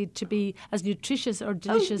likely to be as nutritious or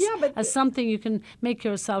delicious as something you can make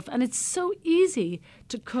yourself, and it's so easy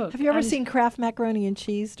to cook. Have you ever seen Kraft macaroni and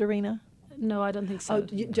cheese, Dorina? No, I don't think so. Oh,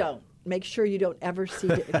 you don't. Make sure you don't ever see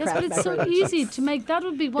Kraft macaroni. Yes, but it's so easy to make. That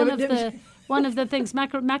would be one of the things.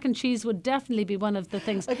 Mac and cheese would definitely be one of the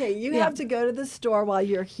things. Okay, you have to go to the store while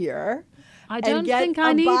you're here. I don't think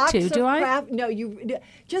I need to, do I? No, you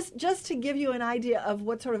just to give you an idea of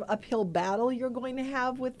what sort of uphill battle you're going to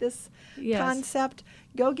have with this concept.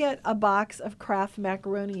 Go get a box of Kraft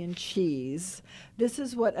macaroni and cheese. This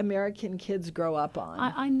is what American kids grow up on.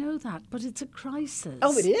 I know that, but it's a crisis.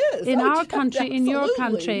 Oh, it is. In our country, in your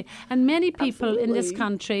country, and many people in this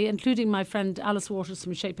country, including my friend Alice Waters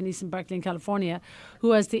from Shape and East in Berkeley in California,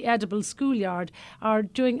 who has the Edible Schoolyard, are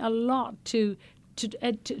doing a lot to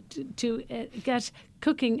get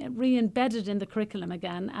cooking re-embedded in the curriculum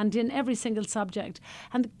again and in every single subject.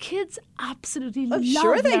 And the kids absolutely love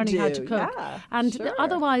learning how to cook. Yeah, and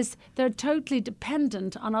otherwise, they're totally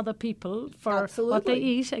dependent on other people for what they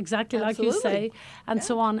eat, exactly like you say, and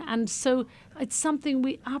so on. And so it's something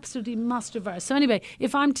we absolutely must reverse. So anyway,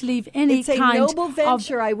 if I'm to leave any kind of... It's a noble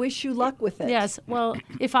venture. I wish you luck with it. Yes. Well,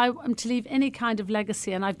 if I am to leave any kind of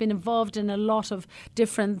legacy, and I've been involved in a lot of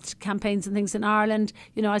different campaigns and things in Ireland.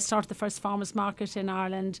 I started the first farmers market in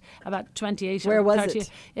Ireland about 28 Where or 30. was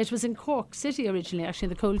it? It was in Cork City originally, actually, in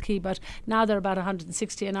the Coal Quay, but now there are about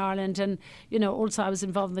 160 in Ireland. And, also I was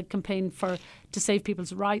involved in the campaign to save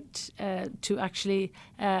people's right to actually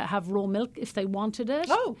have raw milk if they wanted it.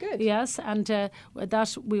 Oh, good. Yes, and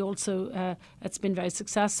that we also, it's been very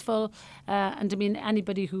successful. And I mean,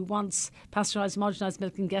 anybody who wants pasteurised, homogenised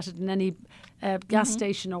milk can get it in any gas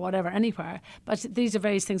station or whatever, anywhere. But these are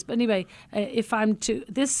various things. But anyway, if I'm to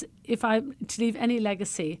leave any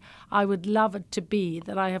legacy, I would love it to be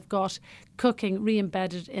that I have got cooking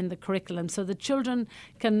re-embedded in the curriculum so the children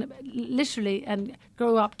can literally and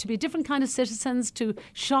grow up to be different kind of citizens, to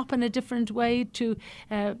shop in a different way, to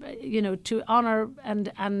to honour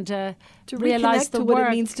and to realise the what it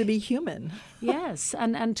means to be human. Yes,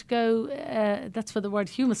 and to go. That's where the word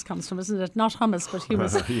humus comes from, isn't it? Not hummus, but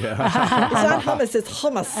humus. It's not hummus; it's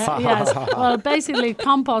hummus. Yes. Well, basically,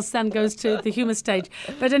 compost then goes to the humus stage.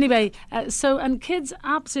 But anyway, and kids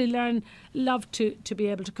absolutely love to be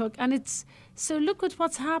able to cook, and it's. So look at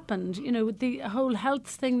what's happened, with the whole health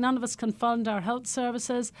thing. None of us can fund our health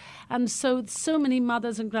services. And so many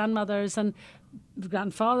mothers and grandmothers and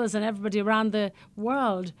grandfathers and everybody around the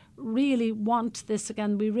world really want this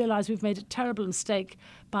again. We realise we've made a terrible mistake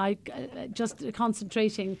by just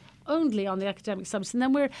concentrating only on the academic subjects, and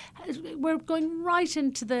then we're going right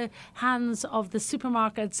into the hands of the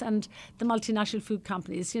supermarkets and the multinational food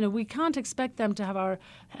companies. We can't expect them to have our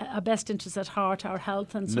best interests at heart, our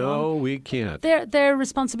health, and so on. No, we can't. Their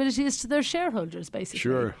responsibility is to their shareholders, basically.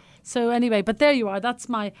 Sure. So anyway, but there you are. That's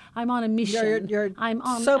I'm on a mission. I'm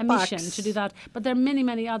on a mission to do that. But there are many,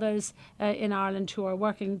 many others in Ireland who are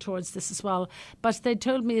working towards this as well. But they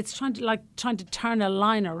told me it's trying to turn a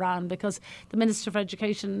line around, because the Minister for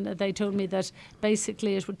Education, they told me that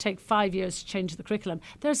basically it would take 5 years to change the curriculum.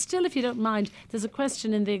 There's still, if you don't mind, there's a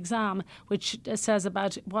question in the exam which says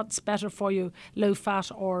about what's better for you, low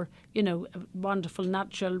fat or, wonderful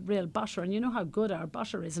natural real butter. And you know how good our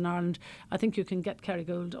butter is in Ireland. I think you can get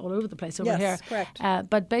Kerrygold all over the place over here. Yes, correct.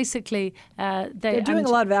 But basically, they're doing a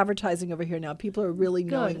lot of advertising over here now. People are really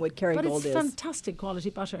knowing what Kerrygold is. But it's fantastic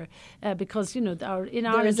quality butter, because in Ireland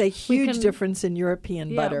there is a huge difference in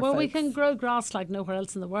European butter. Well, folks. we can grow grass like nowhere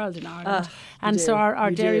else in the world in Ireland, and so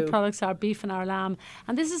our dairy products, our beef and our lamb.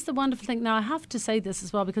 And this is the wonderful thing. Now I have to say this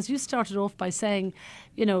as well, because you started off by saying,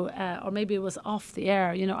 or maybe it was off the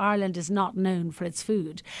air, Ireland is not known for its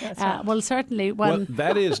food. Well, certainly when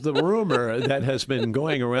that is the rumor that has been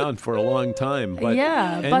going around for a long time. But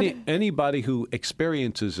anybody who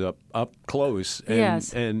experiences up close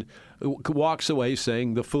and walks away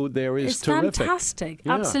saying the food there is terrific. Fantastic,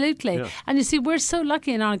 absolutely. Yeah. And you see, we're so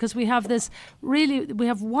lucky in Ireland because we have we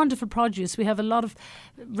have wonderful produce. We have a lot of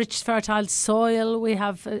rich, fertile soil. We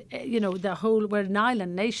have, we're an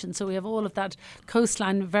island nation, so we have all of that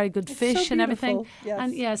coastline, very good fish and everything.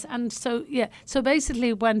 Yes. So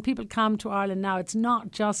basically, when people come to Ireland now, it's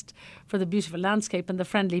not just for the beautiful landscape and the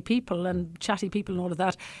friendly people and chatty people and all of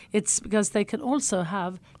that. It's because they can also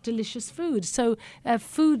have delicious food. So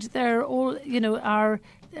food there.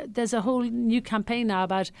 There's a whole new campaign now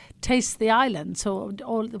about Taste the Island, so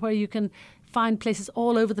where you can find places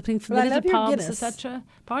all over the place, from the little pubs, etc.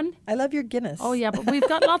 Pardon? I love your Guinness. Oh yeah, but we've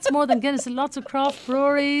got lots more than Guinness, and lots of craft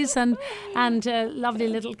breweries and lovely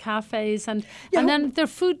little cafes, and then there are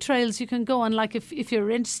food trails you can go on. Like if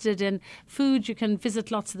you're interested in food, you can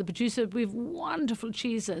visit lots of the producers. We have wonderful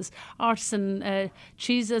cheeses, artisan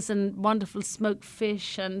cheeses, and wonderful smoked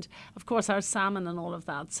fish, and of course our salmon and all of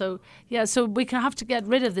that. So we have to get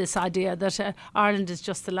rid of this idea that Ireland is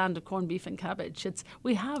just the land of corned beef and cabbage. I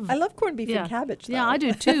love corned beef and cabbage, though. Yeah, I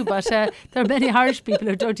do too, but there are many Irish people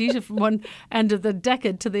who don't eat it from one end of the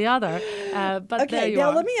decade to the other. But there you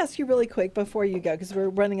are. Let me ask you really quick before you go, because we're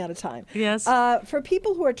running out of time. Yes. For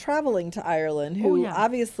people who are traveling to Ireland, who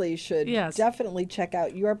obviously should definitely check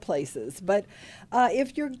out your places, but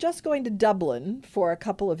if you're just going to Dublin for a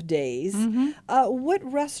couple of days, what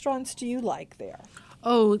restaurants do you like there?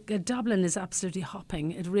 Oh, Dublin is absolutely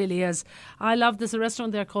hopping. It really is. I love, there's a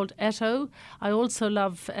restaurant there called Eto. I also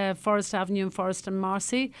love Forest Avenue and Forest and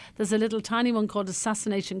Marcy. There's a little tiny one called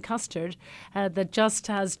Assassination Custard that just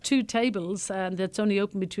has 2 tables and that's only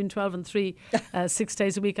open between 12 and 3 6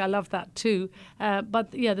 days a week. I love that too.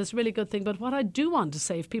 But yeah, there's a really good thing. But what I do want to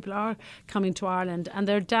say, if people are coming to Ireland and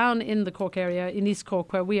they're down in the Cork area, in East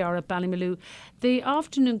Cork, where we are at Ballymaloe, the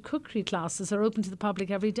afternoon cookery classes are open to the public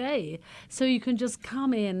every day. So you can just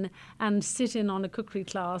come in and sit in on a cookery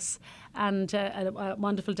class and a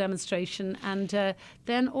wonderful demonstration. And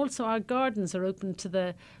then also our gardens are open to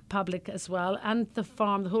the public as well. And the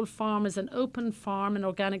farm, the whole farm is an open farm, an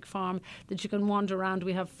organic farm that you can wander around.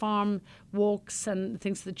 We have farm walks and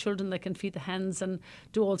things for the children. They can feed the hens and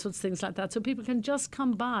do all sorts of things like that. So people can just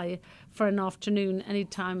come by for an afternoon any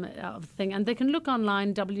time of thing. And they can look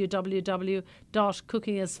online,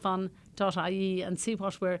 www.cookingisfun.ie, and see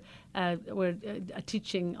what we're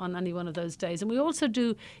teaching on any one of those days. And we also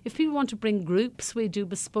do, if people want to bring groups, we do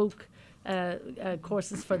bespoke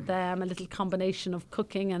courses for them, a little combination of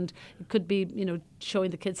cooking, and it could be,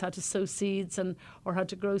 showing the kids how to sow seeds or how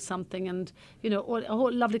to grow something, and, a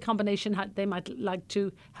whole lovely combination. How they might like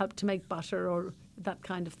to help to make butter or that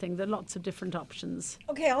kind of thing. There are lots of different options.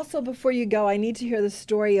 Okay, also before you go, I need to hear the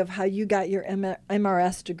story of how you got your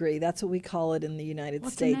MRS degree. That's what we call it in the United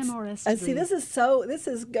States. What's an MRS degree? And see, this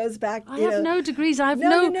goes back. I have no degrees. I have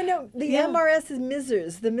no. The MRS is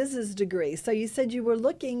the Mrs. degree. So you said you were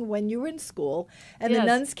looking when you were in school, and the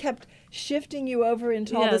nuns kept shifting you over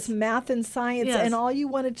into all this math and science, and all you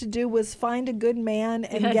wanted to do was find a good man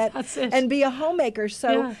and and be a homemaker.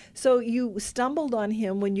 So you stumbled on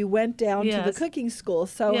him when you went down to the cooking school.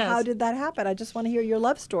 So how did that happen? I just want to hear your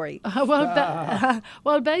love story.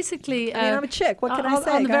 Well, basically, I'm a chick. What can I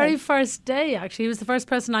say? On the very first day, actually, he was the first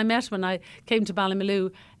person I met when I came to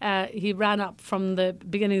Ballymaloe. He ran up from the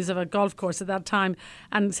beginnings of a golf course at that time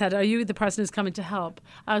and said, "Are you the person who's coming to help?"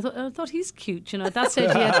 I thought he's cute. At that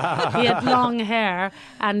stage he had long hair,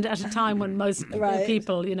 and at a time when most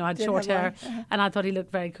people, had short hair, and I thought he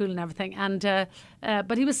looked very cool and everything. And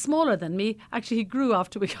but he was smaller than me. Actually, he grew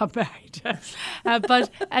after we got married. But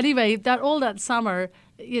anyway, all that summer,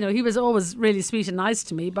 he was always really sweet and nice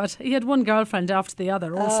to me, but he had one girlfriend after the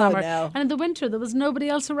other all summer. No. And in the winter, there was nobody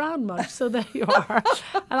else around much. So there you are.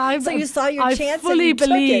 And So you saw your chance I and fully you took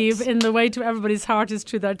believe it. in the way to everybody's heart is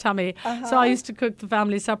through their tummy. So I used to cook the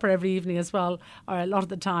family supper every evening as well, or a lot of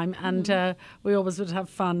the time, and we always would have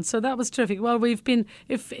fun. So that was terrific. Well, we've been,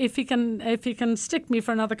 if he can stick me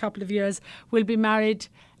for another couple of years, we'll be married.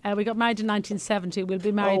 We got married in 1970. We'll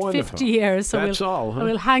be married 50 years. So That's all, huh?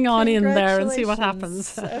 we'll hang on in there and see what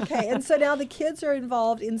happens. Okay, and so now the kids are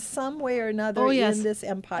involved in some way or another in this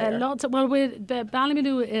empire. Lots of, the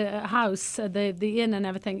Ballymenu house, the inn and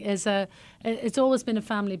everything is it's always been a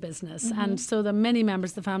family business, and so there are many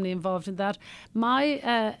members of the family involved in that.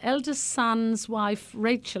 My eldest son's wife,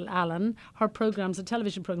 Rachel Allen, her programs, the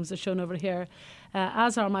television programs are shown over here,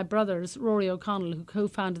 as are my brothers, Rory O'Connell, who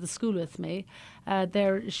co-founded the school with me.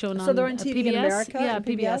 They're shown on they're on TV PBS. in America? Yeah,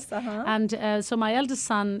 PBS. And so my eldest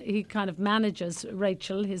son, he kind of manages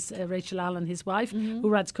Rachel, Rachel Allen, his wife, who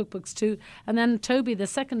writes cookbooks too. And then Toby, the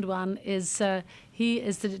second one, is he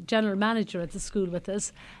is the general manager at the school with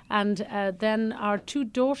us. And then our two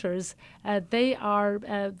daughters,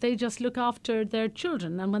 they just look after their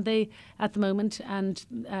children. And when they, at the moment,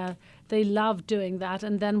 they love doing that.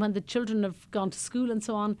 And then when the children have gone to school and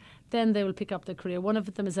so on, then they will pick up their career. One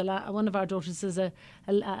of them is one of our daughters is a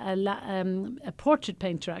portrait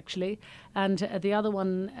painter actually, and the other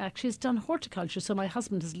one actually has done horticulture. So my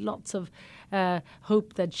husband has lots of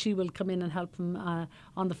hope that she will come in and help him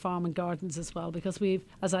on the farm and gardens as well, because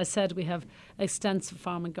as I said, we have extensive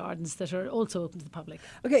farm and gardens that are also open to the public.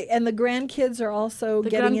 Okay, and the grandkids are also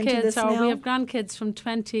getting into this now? We have grandkids from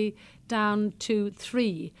 20 down to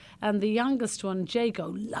 3, and the youngest one,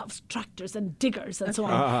 Jago, loves tractors and diggers and so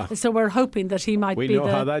on. So we're hoping that he might be We know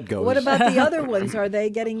how that goes. What about the other ones? Are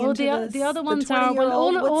they getting into this? The other ones are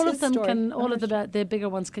all of them can. All of the bigger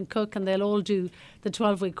ones can cook, and they'll all do the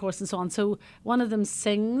 12-week course and so on. So one of them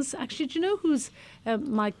sings. Actually, do you know who's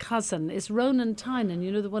my cousin? Is Ronan Tynan.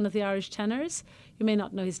 You know, one of the Irish tenors. You may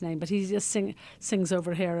not know his name, but he just sings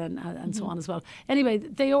over here and so on as well. Anyway,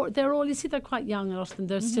 they're all, you see, they're quite young, a lot of them.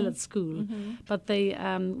 They're still at school, but they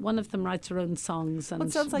one of them writes her own songs, and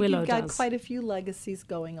it sounds like Willow you've got does. quite a few legacies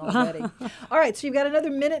going already. All right, so you've got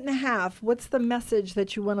another minute and a half. What's the message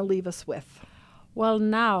that you want to leave us with? Well,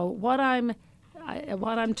 now what I'm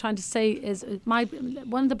trying to say is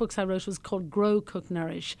one of the books I wrote was called Grow, Cook,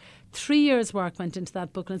 Nourish. 3 years' work went into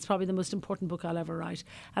that book, and it's probably the most important book I'll ever write.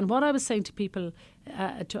 And what I was saying to people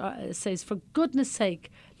say is, for goodness sake,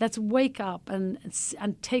 let's wake up and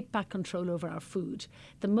take back control over our food.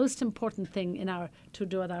 The most important thing to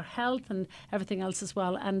do with our health and everything else as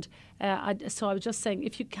well. And so I was just saying,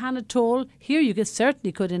 if you can at all, here you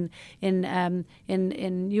certainly could in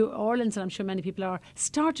New Orleans, and I'm sure many people are,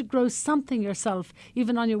 start to grow something yourself,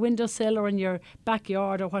 even on your windowsill or in your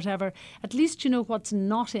backyard or whatever. At least you know what's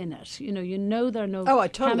not in it. You know there are no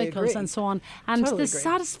chemicals and so on. And the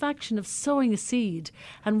satisfaction of sowing a seed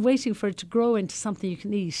and waiting for it to grow into something you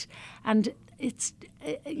can eat, and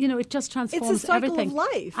it just transforms everything. It's a cycle of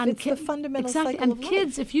life. And it's the fundamental cycle of life. And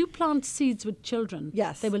kids, if you plant seeds with children,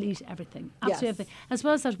 they will eat everything, absolutely everything. As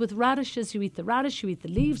well as that, with radishes, you eat the radish, you eat the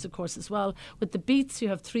leaves, of course, as well. With the beets, you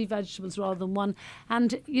have 3 vegetables rather than 1.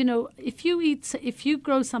 And if you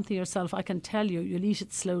grow something yourself, I can tell you'll eat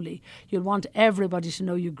it slowly. You'll want everybody to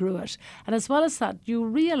know you grew it. And as well as that, you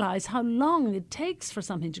realise how long it takes for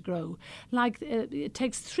something to grow. Like it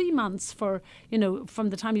takes 3 months from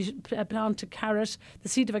the time you plant a carrot, the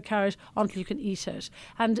seed of a carrot, until you can eat it.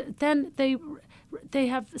 And then they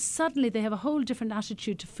have a whole different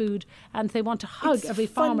attitude to food, and they want to hug every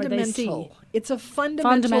farmer they see. It's a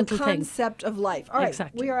fundamental concept thing of life. All right,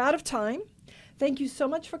 exactly. We are out of time. Thank you so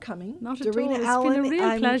much for coming. Not Darina at all. Allen, It's been a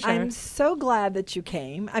real pleasure. I'm so glad that you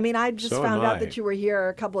came. I mean, I just found out that you were here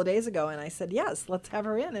a couple of days ago, and I said, yes, let's have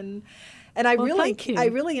her in. And I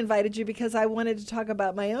really invited you because I wanted to talk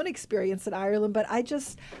about my own experience in Ireland, but I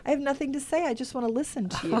have nothing to say. I just want to listen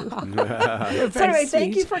to you. So anyway,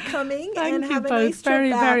 thank you for coming, and have a nice trip very,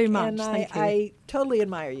 back. very much. And Thank you. I totally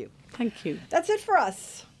admire you. Thank you. That's it for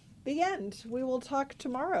us. The end. We will talk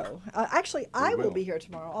tomorrow. Actually, I will be here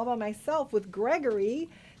tomorrow all by myself with Gregory,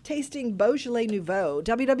 tasting Beaujolais Nouveau,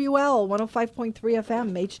 WWL 105.3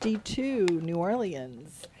 FM, HD2, New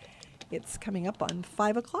Orleans. It's coming up on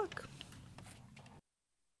 5 o'clock.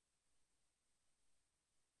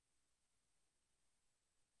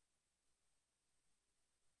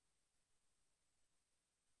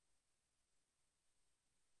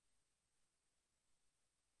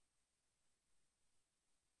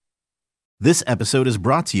 This episode is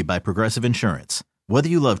brought to you by Progressive Insurance. Whether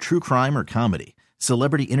you love true crime or comedy,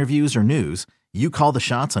 celebrity interviews or news, you call the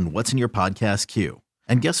shots on what's in your podcast queue.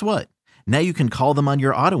 And guess what? Now you can call them on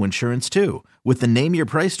your auto insurance too with the Name Your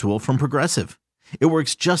Price tool from Progressive. It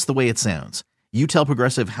works just the way it sounds. You tell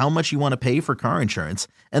Progressive how much you want to pay for car insurance,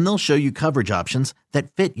 and they'll show you coverage options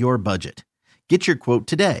that fit your budget. Get your quote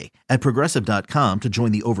today at Progressive.com to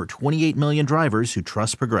join the over 28 million drivers who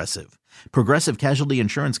trust Progressive. Progressive Casualty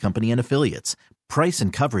Insurance Company and Affiliates. Price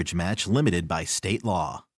and coverage match limited by state law.